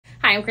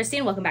Hi, I'm Christy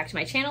and welcome back to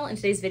my channel. In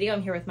today's video,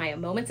 I'm here with my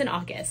moments in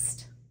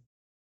August.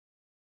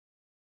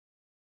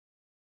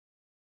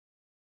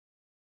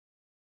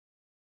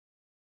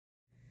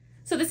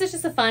 So this is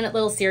just a fun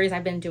little series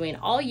I've been doing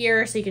all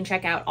year, so you can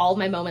check out all of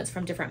my moments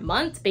from different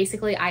months.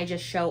 Basically, I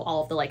just show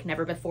all of the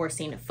never before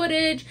seen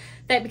footage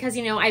that, because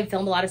I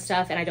filmed a lot of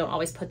stuff and I don't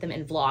always put them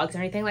in vlogs or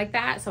anything like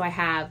that. So I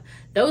have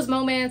those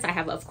moments. I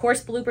have, of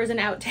course, bloopers and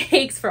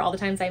outtakes for all the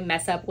times I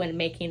mess up when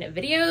making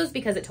videos,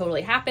 because it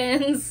totally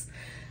happens.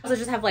 I also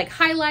just have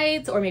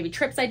highlights or maybe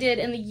trips I did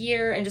in the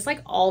year and just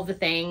all of the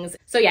things.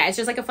 So yeah, it's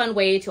just a fun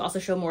way to also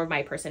show more of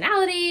my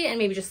personality and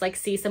maybe just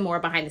see some more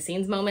behind the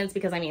scenes moments,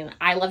 because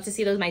I love to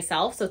see those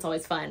myself. So it's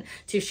always fun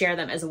to share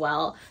them as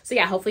well. So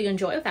yeah, hopefully you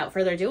enjoy. Without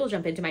further ado, we'll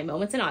jump into my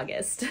moments in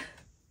August.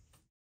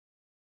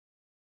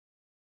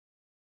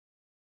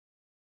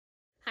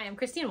 Hi, I'm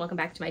Christy and welcome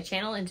back to my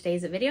channel. In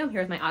today's video, I'm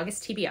here with my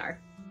August TBR.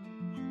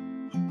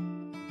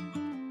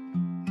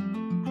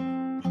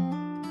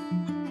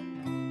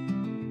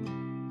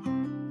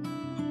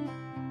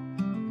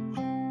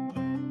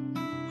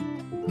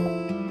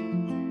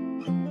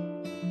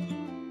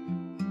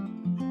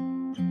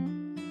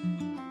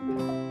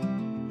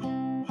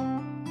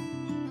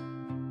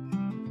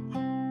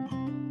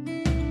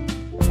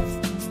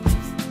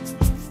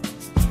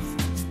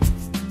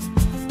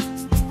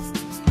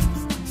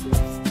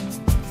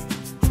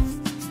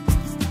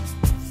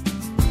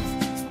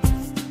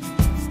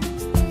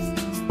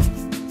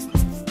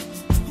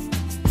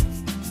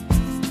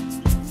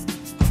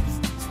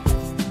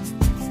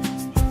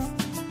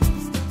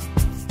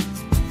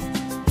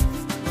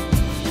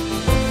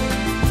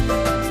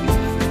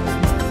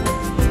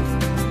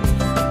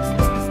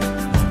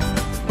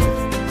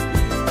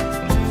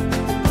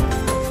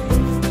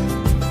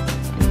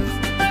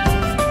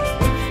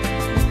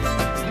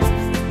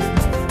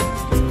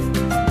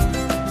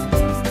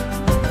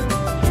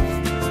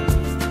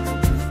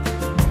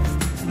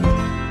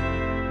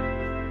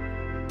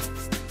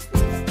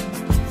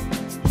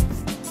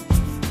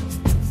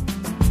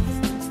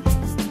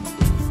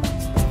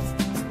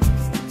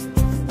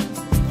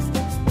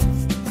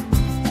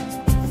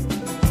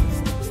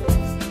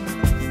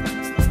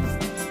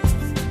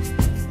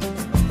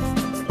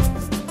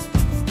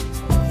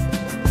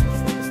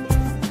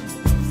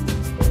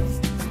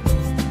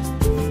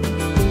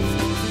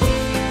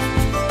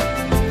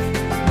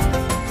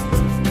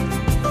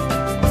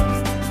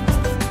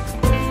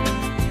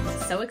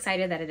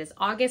 Excited that it is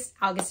August.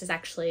 August is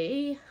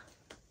actually,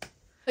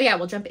 oh yeah,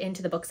 we'll jump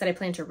into the books that I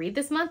plan to read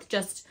this month.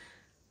 This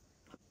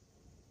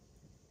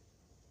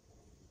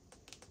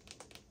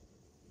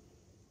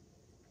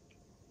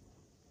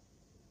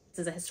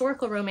is a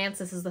historical romance.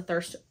 This is the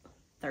thirst.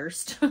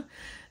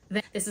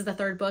 This is the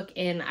third book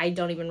in, I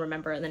don't even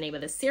remember the name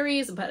of this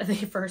series, but the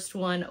first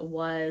one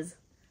was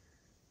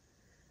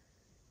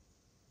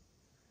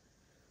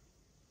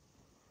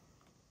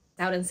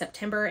out in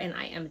September, and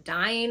I am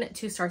dying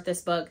to start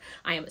this book.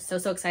 I am so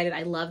excited.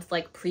 I loved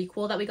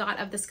prequel that we got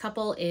of this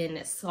couple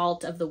in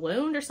Salt of the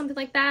Wound or something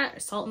like that, or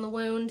Salt in the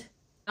Wound.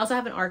 I also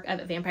have an arc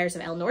of Vampires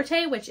of El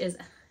Norte, which is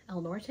El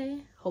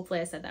Norte.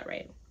 Hopefully I said that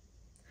right.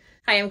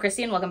 Hi, I'm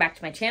Christy and welcome back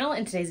to my channel.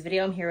 In today's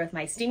video, I'm here with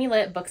my steamy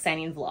lit book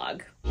signing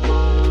vlog.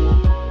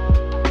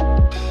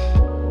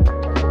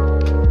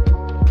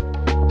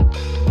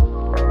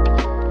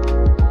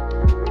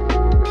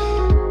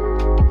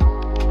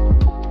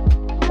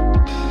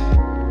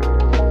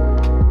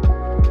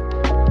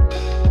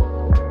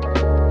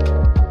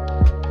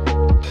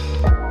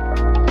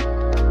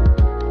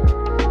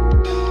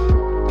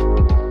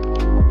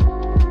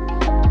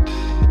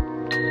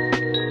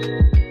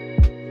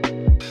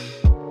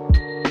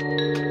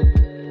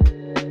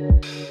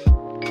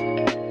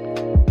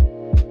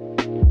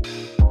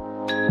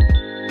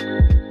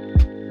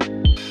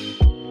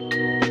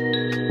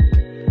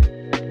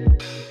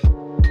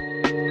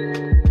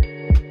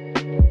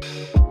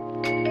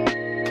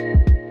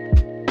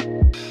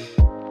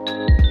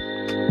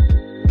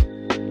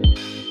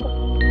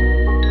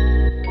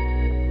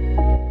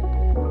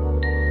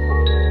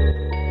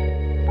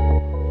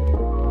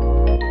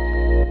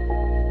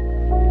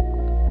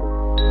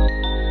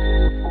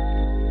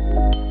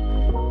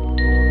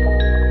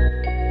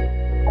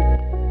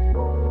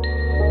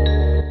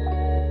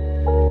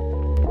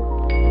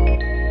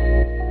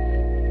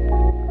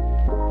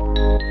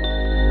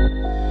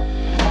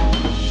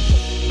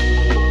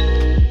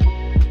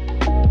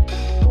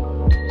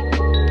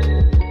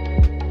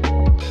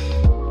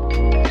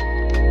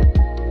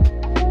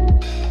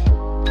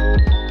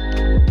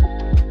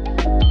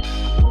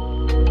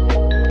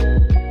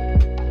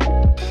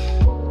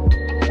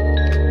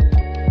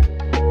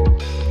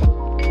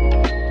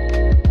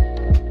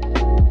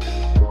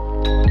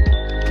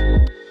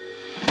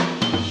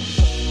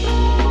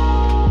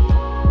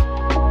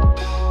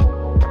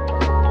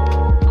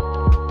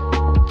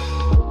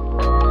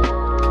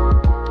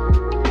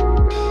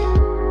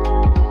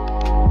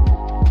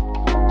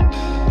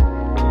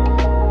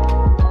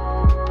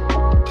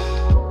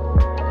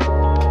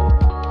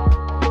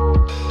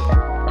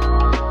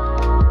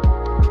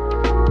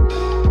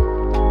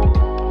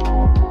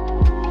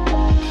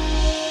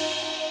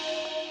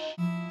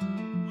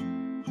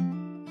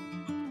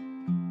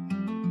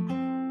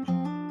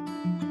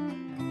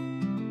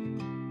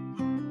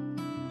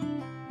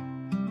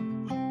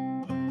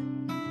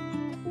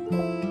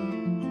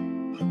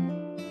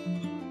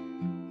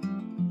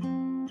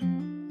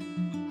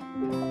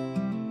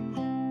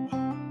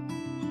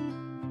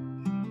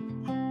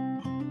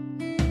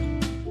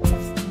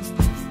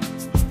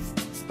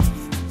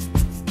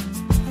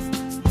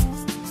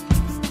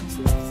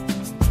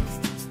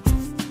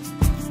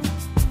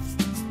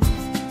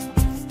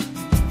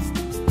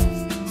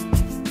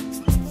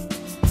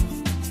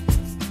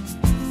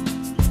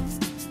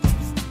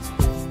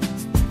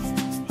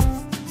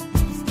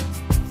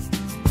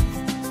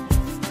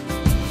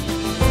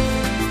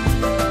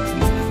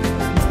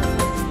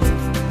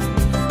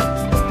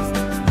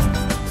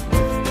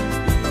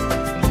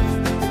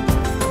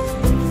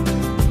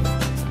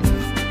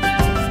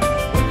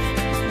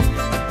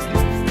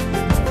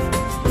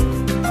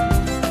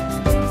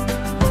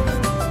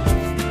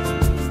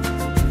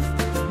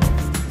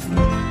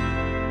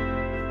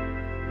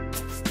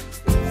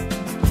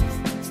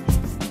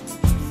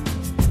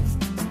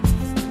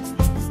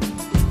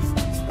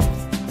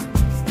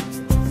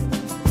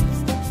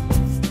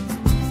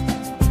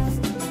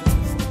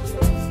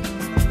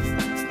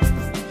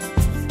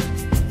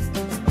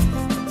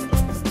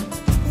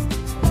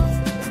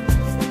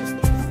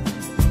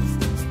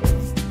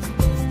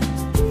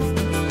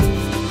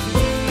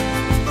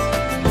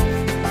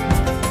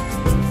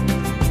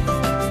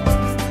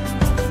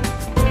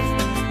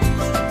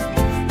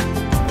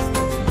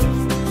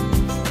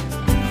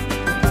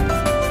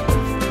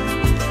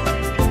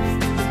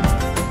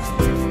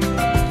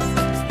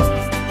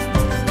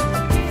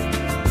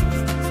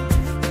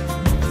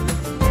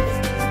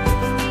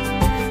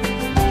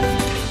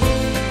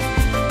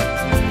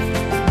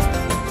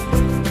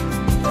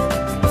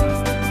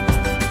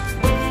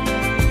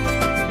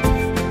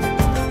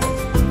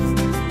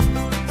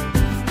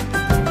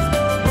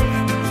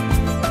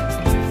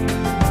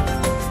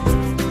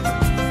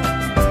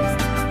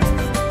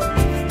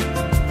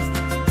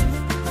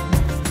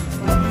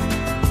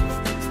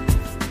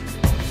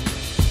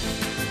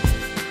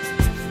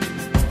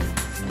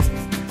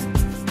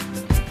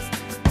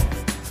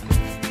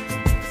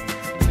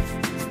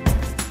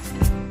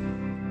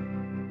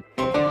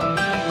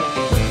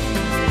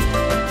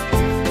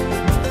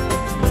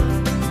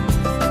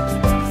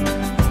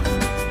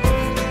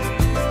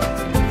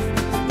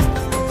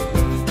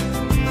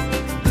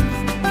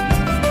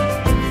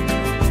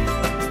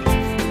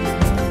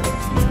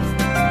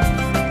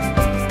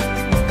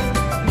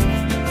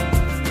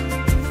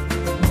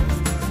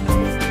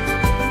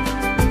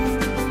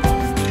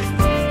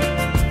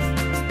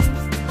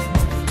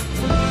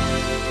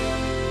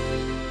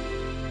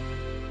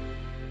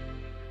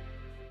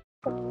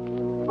 Christy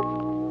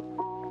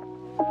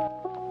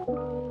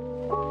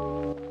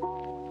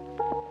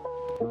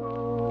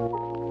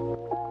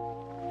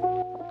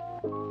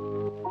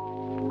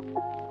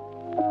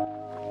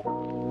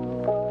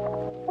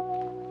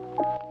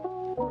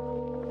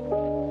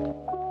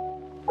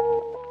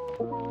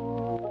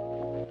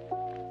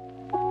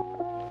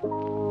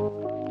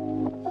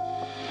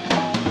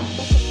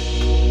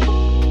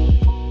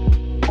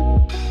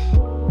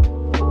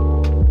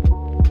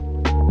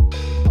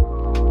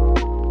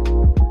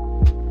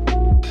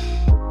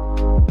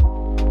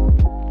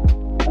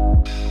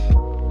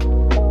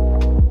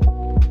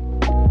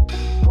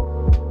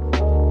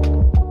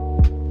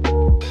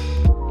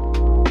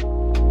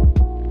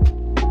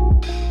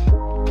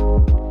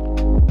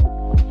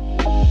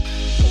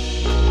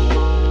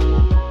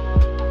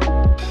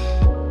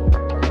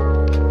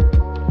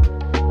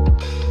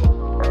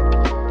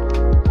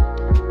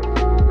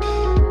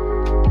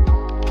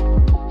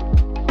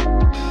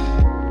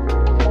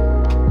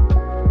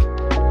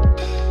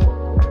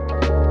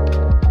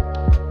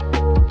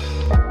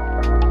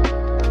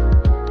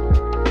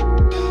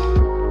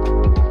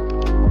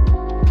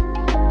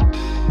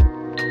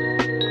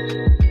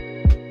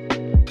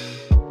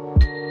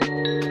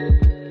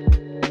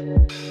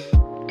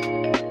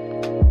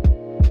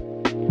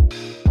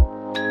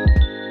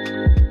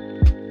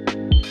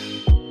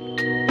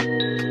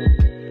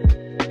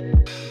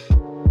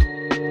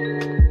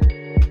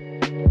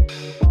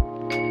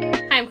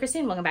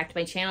and welcome back to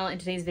my channel. In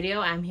today's video,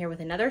 I'm here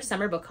with another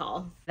summer book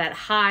haul.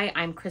 Hi,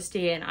 I'm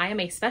Christy and I am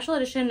a special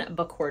edition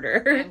book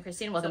hoarder. I'm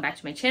Christy and welcome back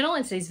to my channel.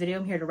 In today's video,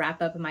 I'm here to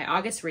wrap up my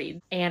August read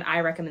and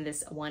I recommend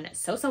this one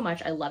so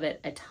much. I love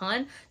it a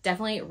ton.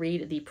 Definitely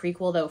read the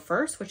prequel though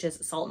first, which is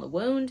Salt in the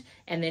Wound,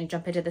 and then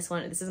jump into this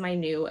one. This is my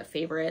new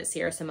favorite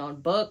Sierra Simone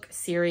book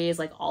series,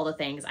 like all the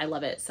things. I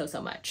love it so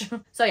much.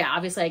 So yeah,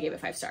 obviously I gave it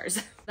 5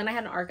 stars. Then I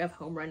had an arc of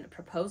Home Run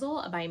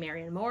Proposal by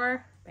Marion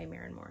Moore.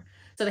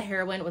 So the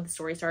heroine, when the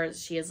story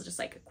starts, she is just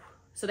like,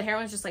 so the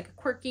heroine's just like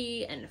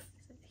quirky and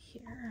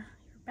here, you're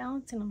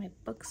balancing on my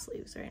book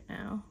sleeves right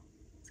now.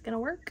 Is it gonna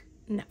work?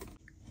 No.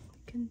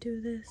 I can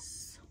do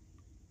this.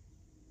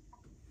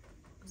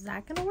 Is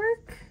that gonna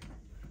work?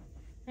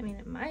 I mean,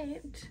 it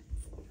might.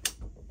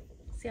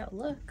 See how it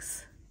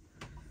looks.